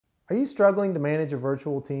Are you struggling to manage a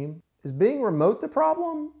virtual team? Is being remote the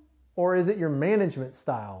problem, or is it your management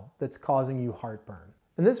style that's causing you heartburn?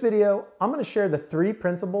 In this video, I'm going to share the 3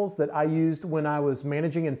 principles that I used when I was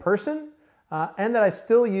managing in person and that I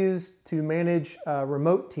still use to manage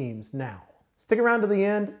remote teams now. Stick around to the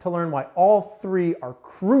end to learn why all 3 are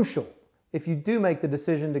crucial if you do make the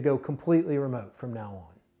decision to go completely remote from now on.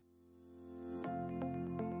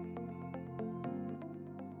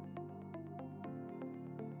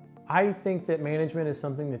 I think that management is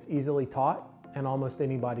something that's easily taught and almost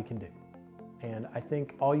anybody can do. And I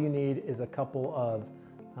think all you need is a couple of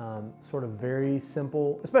sort of very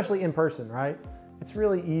simple, especially in person, right? It's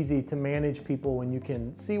really easy to manage people when you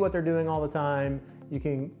can see what they're doing all the time. You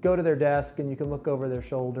can go to their desk and you can look over their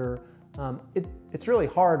shoulder. It's really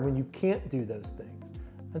hard when you can't do those things.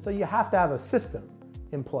 And so you have to have a system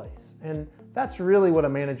in place. And that's really what a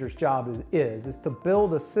manager's job is to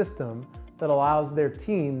build a system that allows their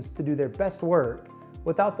teams to do their best work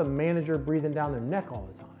without the manager breathing down their neck all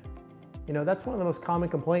the time. You know, that's one of the most common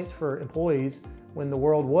complaints for employees when the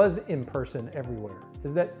world was in person everywhere,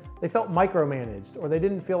 is that they felt micromanaged or they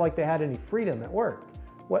didn't feel like they had any freedom at work.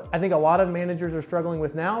 What I think a lot of managers are struggling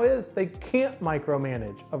with now is they can't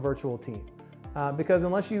micromanage a virtual team because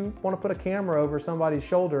unless you want to put a camera over somebody's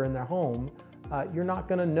shoulder in their home, you're not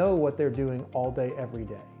going to know what they're doing all day, every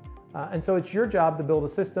day. And so it's your job to build a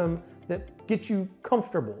system that gets you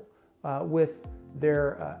comfortable with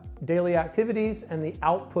their daily activities and the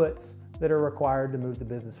outputs that are required to move the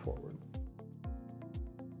business forward.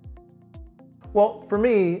 Well, for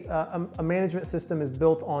me, a management system is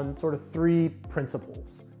built on sort of 3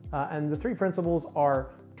 principles. And the 3 principles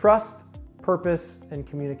are trust, purpose, and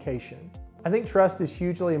communication. I think trust is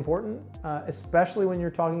hugely important, especially when you're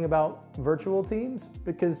talking about virtual teams,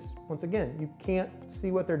 because once again, you can't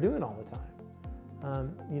see what they're doing all the time.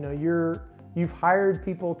 You know, you've hired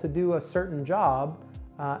people to do a certain job,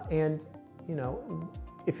 and you know,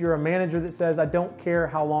 if you're a manager that says, I don't care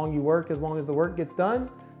how long you work as long as the work gets done,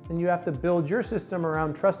 then you have to build your system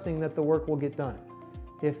around trusting that the work will get done.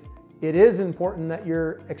 If it is important that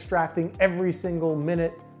you're extracting every single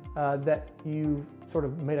minute that you've sort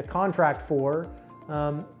of made a contract for,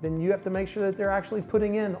 then you have to make sure that they're actually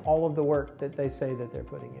putting in all of the work that they say that they're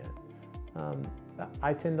putting in.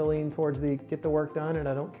 I tend to lean towards the get the work done and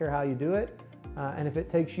I don't care how you do it. And if it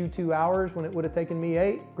takes you 2 hours when it would have taken me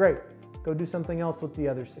 8, great, go do something else with the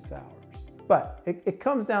other 6 hours. But it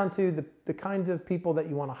comes down to the kinds of people that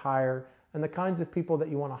you want to hire, and the kinds of people that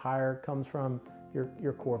you want to hire comes from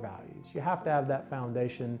your core values. You have to have that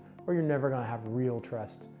foundation or you're never going to have real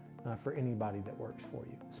trust for anybody that works for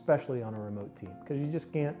you, especially on a remote team, because you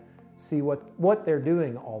just can't see what they're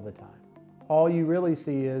doing all the time. All you really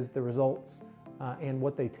see is the results and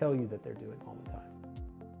what they tell you that they're doing all the time.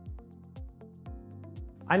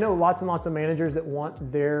 I know lots and lots of managers that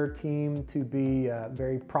want their team to be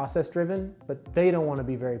very process-driven, but they don't want to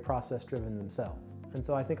be very process-driven themselves. And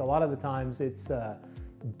so I think a lot of the times it's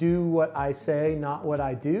do what I say, not what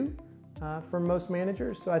I do for most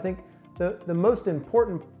managers. So I think the most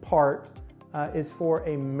important part is for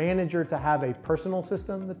a manager to have a personal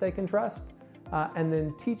system that they can trust and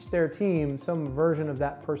then teach their team some version of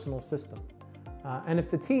that personal system. And if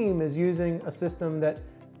the team is using a system that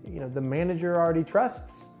the manager already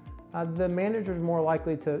trusts, the manager is more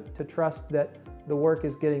likely to trust that the work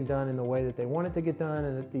is getting done in the way that they want it to get done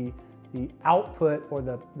and that the output or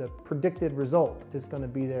the predicted result is going to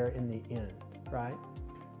be there in the end, right?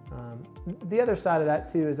 The other side of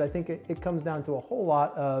that too is I think it comes down to a whole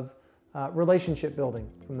lot of relationship building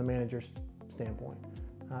from the manager's standpoint.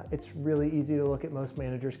 It's really easy to look at most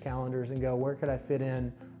managers' calendars and go, where could I fit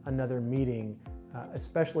in another meeting,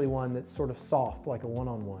 especially one that's sort of soft, like a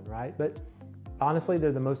one-on-one, right? But honestly,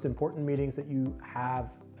 they're the most important meetings that you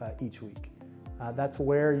have each week. That's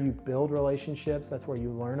where you build relationships. That's where you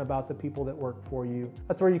learn about the people that work for you.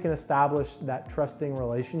 That's where you can establish that trusting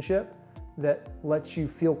relationship that lets you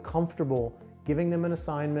feel comfortable giving them an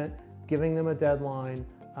assignment, giving them a deadline,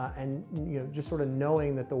 and just sort of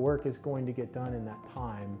knowing that the work is going to get done in that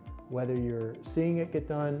time, whether you're seeing it get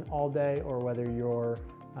done all day or whether you're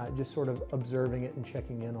just sort of observing it and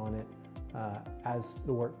checking in on it as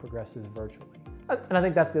the work progresses virtually. And I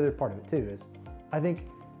think that's the other part of it too, is I think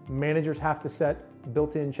managers have to set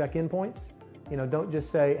built-in check-in points. Don't just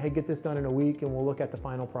say, hey, get this done in a week and we'll look at the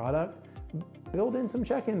final product. Build in some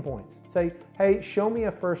check-in points. Say, hey, show me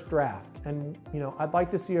a first draft. And I'd like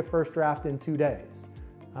to see a first draft in 2 days.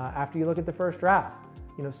 After you look at the first draft,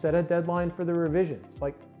 set a deadline for the revisions.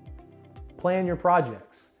 Like, plan your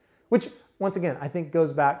projects, which once again, I think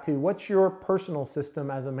goes back to what's your personal system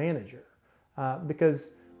as a manager?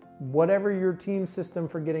 Because whatever your team system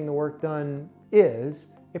for getting the work done is,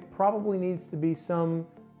 it probably needs to be some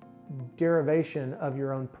derivation of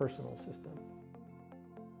your own personal system.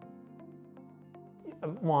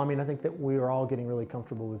 Well, I mean, I think that we are all getting really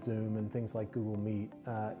comfortable with Zoom and things like Google Meet,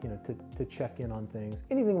 to check in on things.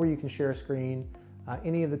 Anything where you can share a screen,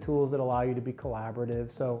 any of the tools that allow you to be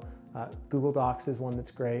collaborative. So Google Docs is one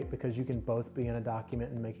that's great because you can both be in a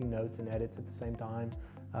document and making notes and edits at the same time.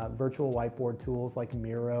 Virtual whiteboard tools like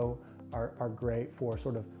Miro are great for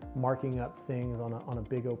sort of marking up things on a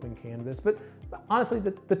big open canvas. But honestly,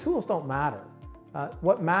 the tools don't matter.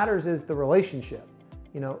 What matters is the relationship.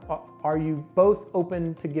 Are you both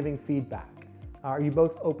open to giving feedback? Are you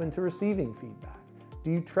both open to receiving feedback?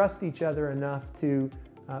 Do you trust each other enough to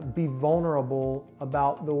be vulnerable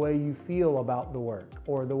about the way you feel about the work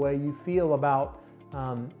or the way you feel about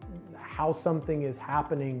how something is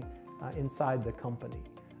happening inside the company?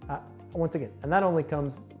 Once again, and that only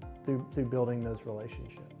comes through building those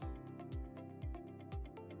relationships.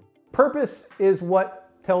 Purpose is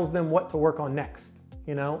what tells them what to work on next.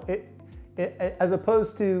 As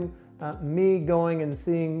opposed to me going and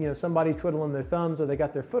seeing somebody twiddling their thumbs or they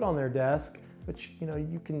got their foot on their desk, which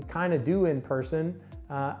you can kind of do in person,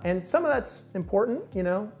 and some of that's important.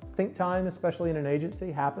 Think time, especially in an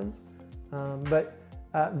agency, happens, but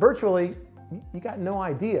virtually you got no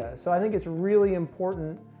idea. So I think it's really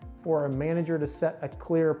important for a manager to set a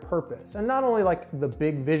clear purpose, and not only like the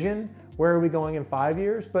big vision, where are we going in 5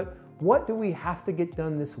 years, but what do we have to get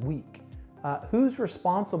done this week? Who's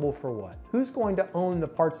responsible for what? Who's going to own the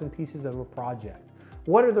parts and pieces of a project?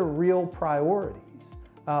 What are the real priorities?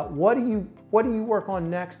 What do you work on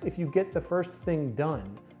next if you get the first thing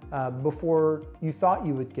done before you thought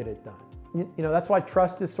you would get it done? That's why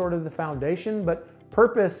trust is sort of the foundation, but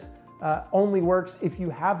purpose only works if you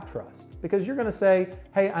have trust, because you're going to say,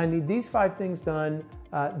 hey, I need these 5 things done.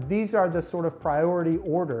 These are the sort of priority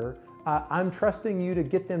order. I'm trusting you to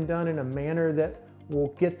get them done in a manner that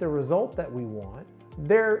will get the result that we want.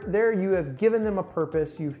 There you have given them a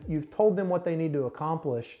purpose, you've told them what they need to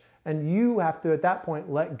accomplish, and you have to, at that point,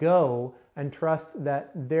 let go and trust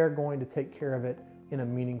that they're going to take care of it in a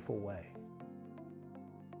meaningful way.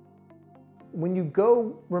 When you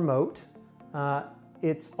go remote,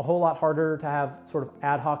 it's a whole lot harder to have sort of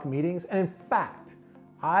ad hoc meetings, and in fact,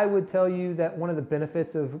 I would tell you that one of the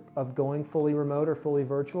benefits of going fully remote or fully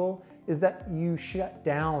virtual is that you shut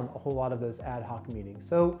down a whole lot of those ad hoc meetings.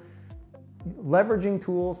 So leveraging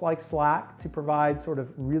tools like Slack to provide sort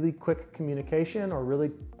of really quick communication or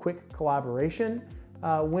really quick collaboration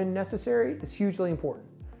when necessary is hugely important.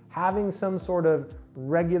 Having some sort of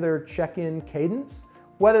regular check-in cadence,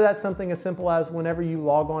 whether that's something as simple as whenever you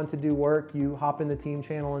log on to do work, you hop in the team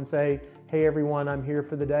channel and say, hey everyone, I'm here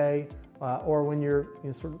for the day. Or when you're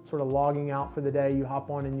sort of logging out for the day, you hop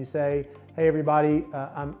on and you say, hey everybody,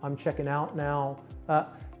 I'm checking out now.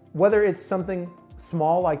 Whether it's something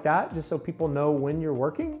small like that, just so people know when you're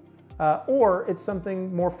working, or it's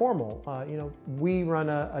something more formal. We run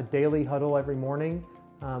a daily huddle every morning.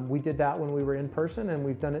 We did that when we were in person, and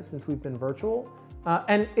we've done it since we've been virtual.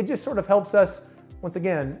 And it just sort of helps us, once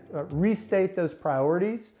again, restate those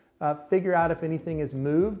priorities, figure out if anything is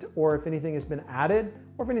moved or if anything has been added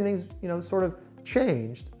or if anything's sort of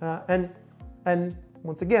changed. And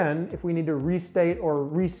once again, if we need to restate or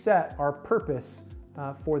reset our purpose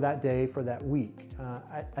for that day, for that week.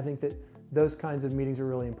 I think that those kinds of meetings are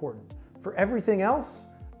really important. For everything else,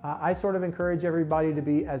 I sort of encourage everybody to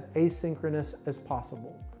be as asynchronous as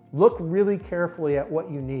possible. Look really carefully at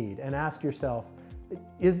what you need and ask yourself,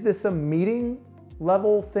 is this a meeting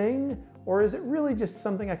level thing, or is it really just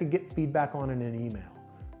something I could get feedback on in an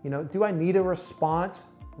email? Do I need a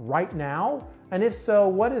response right now? And if so,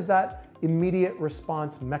 what is that immediate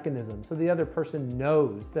response mechanism so the other person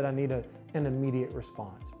knows that I need an immediate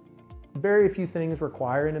response? Very few things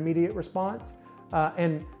require an immediate response,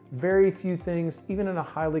 and very few things, even in a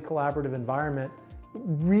highly collaborative environment,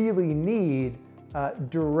 really need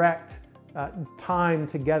direct time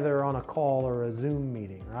together on a call or a Zoom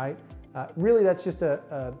meeting, right? Really, that's just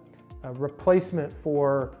a replacement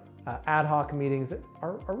for ad hoc meetings that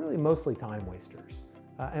are really mostly time wasters.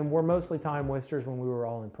 And were mostly time wasters when we were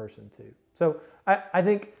all in person too. So I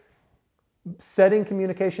think setting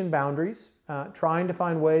communication boundaries, trying to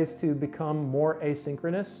find ways to become more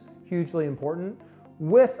asynchronous, hugely important,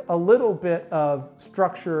 with a little bit of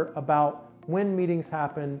structure about when meetings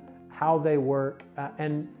happen, how they work,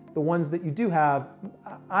 and the ones that you do have,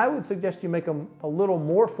 I would suggest you make them a little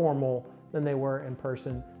more formal than they were in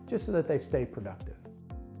person, just so that they stay productive.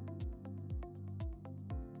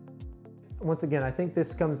 once again, I think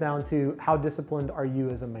this comes down to how disciplined are you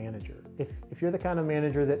as a manager. If you're the kind of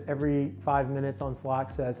manager that every 5 minutes on Slack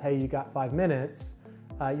says, hey, you got 5 minutes,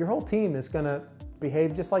 your whole team is gonna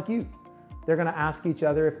behave just like you. They're gonna ask each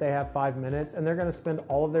other if they have 5 minutes, and they're gonna spend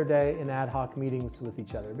all of their day in ad hoc meetings with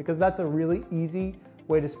each other, because that's a really easy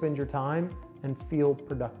way to spend your time and feel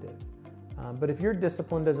productive. But if you're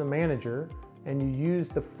disciplined as a manager and you use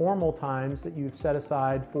the formal times that you've set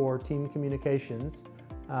aside for team communications,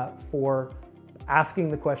 for asking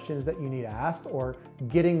the questions that you need asked or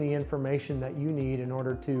getting the information that you need in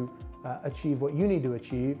order to achieve what you need to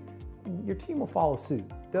achieve, your team will follow suit.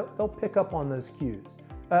 They'll pick up on those cues,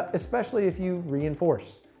 especially if you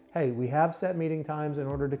reinforce, hey, we have set meeting times in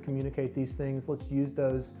order to communicate these things. Let's use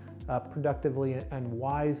those productively and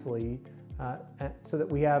wisely so that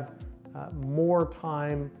we have more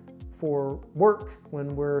time for work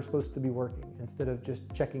when we're supposed to be working, instead of just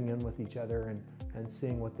checking in with each other and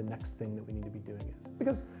seeing what the next thing that we need to be doing is.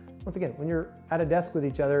 Because once again, when you're at a desk with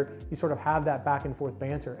each other, you sort of have that back and forth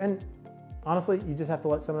banter. And honestly, you just have to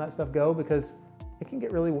let some of that stuff go, because it can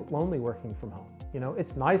get really lonely working from home. You know,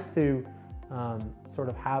 it's nice to sort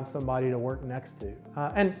of have somebody to work next to.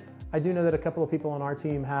 And I do know that a couple of people on our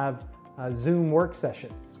team have Zoom work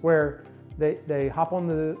sessions where they hop on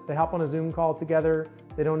a Zoom call together.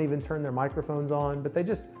 They don't even turn their microphones on, but they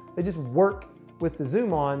just work with the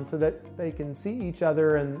Zoom on so that they can see each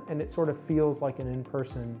other, and it sort of feels like an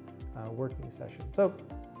in-person working session. So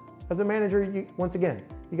as a manager, once again,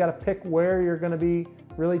 you got to pick where you're going to be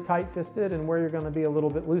really tight-fisted and where you're going to be a little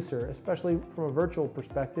bit looser, especially from a virtual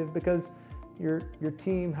perspective, because your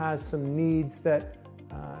team has some needs that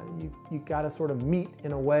you got to sort of meet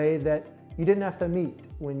in a way that you didn't have to meet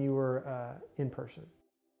when you were in person.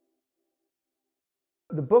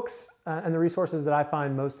 The books and the resources that I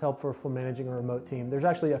find most helpful for managing a remote team, there's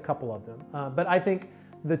actually a couple of them. But I think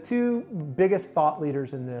the two biggest thought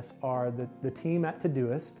leaders in this are the team at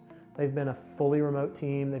Todoist. They've been a fully remote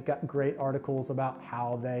team. They've got great articles about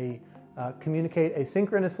how they communicate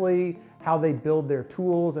asynchronously, how they build their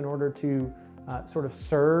tools in order to sort of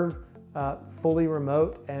serve fully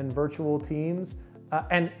remote and virtual teams.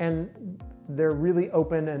 And they're really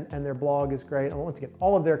open, and their blog is great. And once again,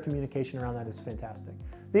 all of their communication around that is fantastic.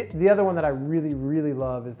 The other one that I really, really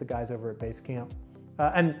love is the guys over at Basecamp.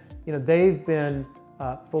 And you know, they've been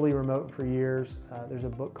fully remote for years. There's a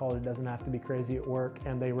book called It Doesn't Have to Be Crazy at Work,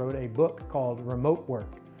 and they wrote a book called Remote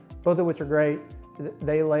Work, both of which are great.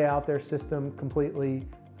 They lay out their system completely.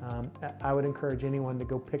 I would encourage anyone to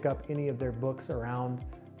go pick up any of their books around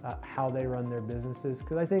how they run their businesses,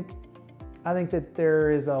 because I think that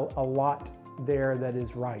there is a lot there that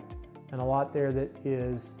is right, and a lot there that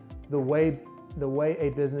is the way a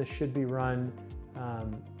business should be run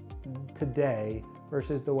today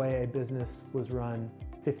versus the way a business was run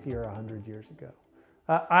 50 or 100 years ago.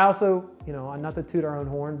 I also, you know, not to toot our own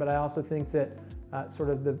horn, but I also think that sort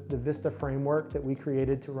of the Vista framework that we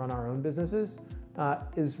created to run our own businesses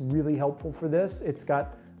is really helpful for this. It's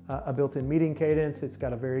got a built-in meeting cadence. It's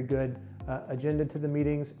got a very good agenda to the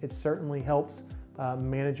meetings. It certainly helps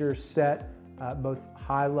managers set both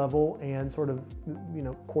high level and sort of, you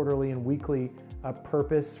know, quarterly and weekly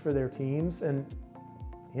purpose for their teams. And,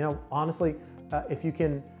 you know, honestly, if you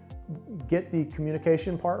can get the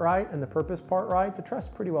communication part right and the purpose part right, the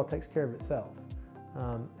trust pretty well takes care of itself.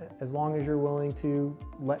 As long as you're willing to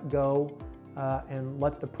let go and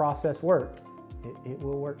let the process work, it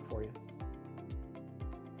will work for you.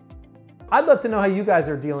 I'd love to know how you guys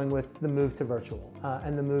are dealing with the move to virtual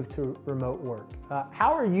and the move to remote work.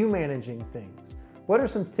 How are you managing things? What are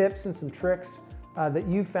some tips and some tricks that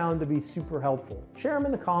you found to be super helpful? Share them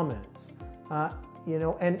in the comments. You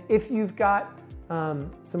know, and if you've got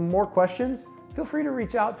some more questions, feel free to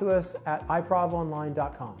reach out to us at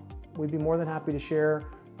iProvonline.com. We'd be more than happy to share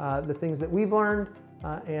the things that we've learned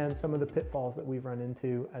and some of the pitfalls that we've run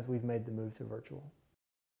into as we've made the move to virtual.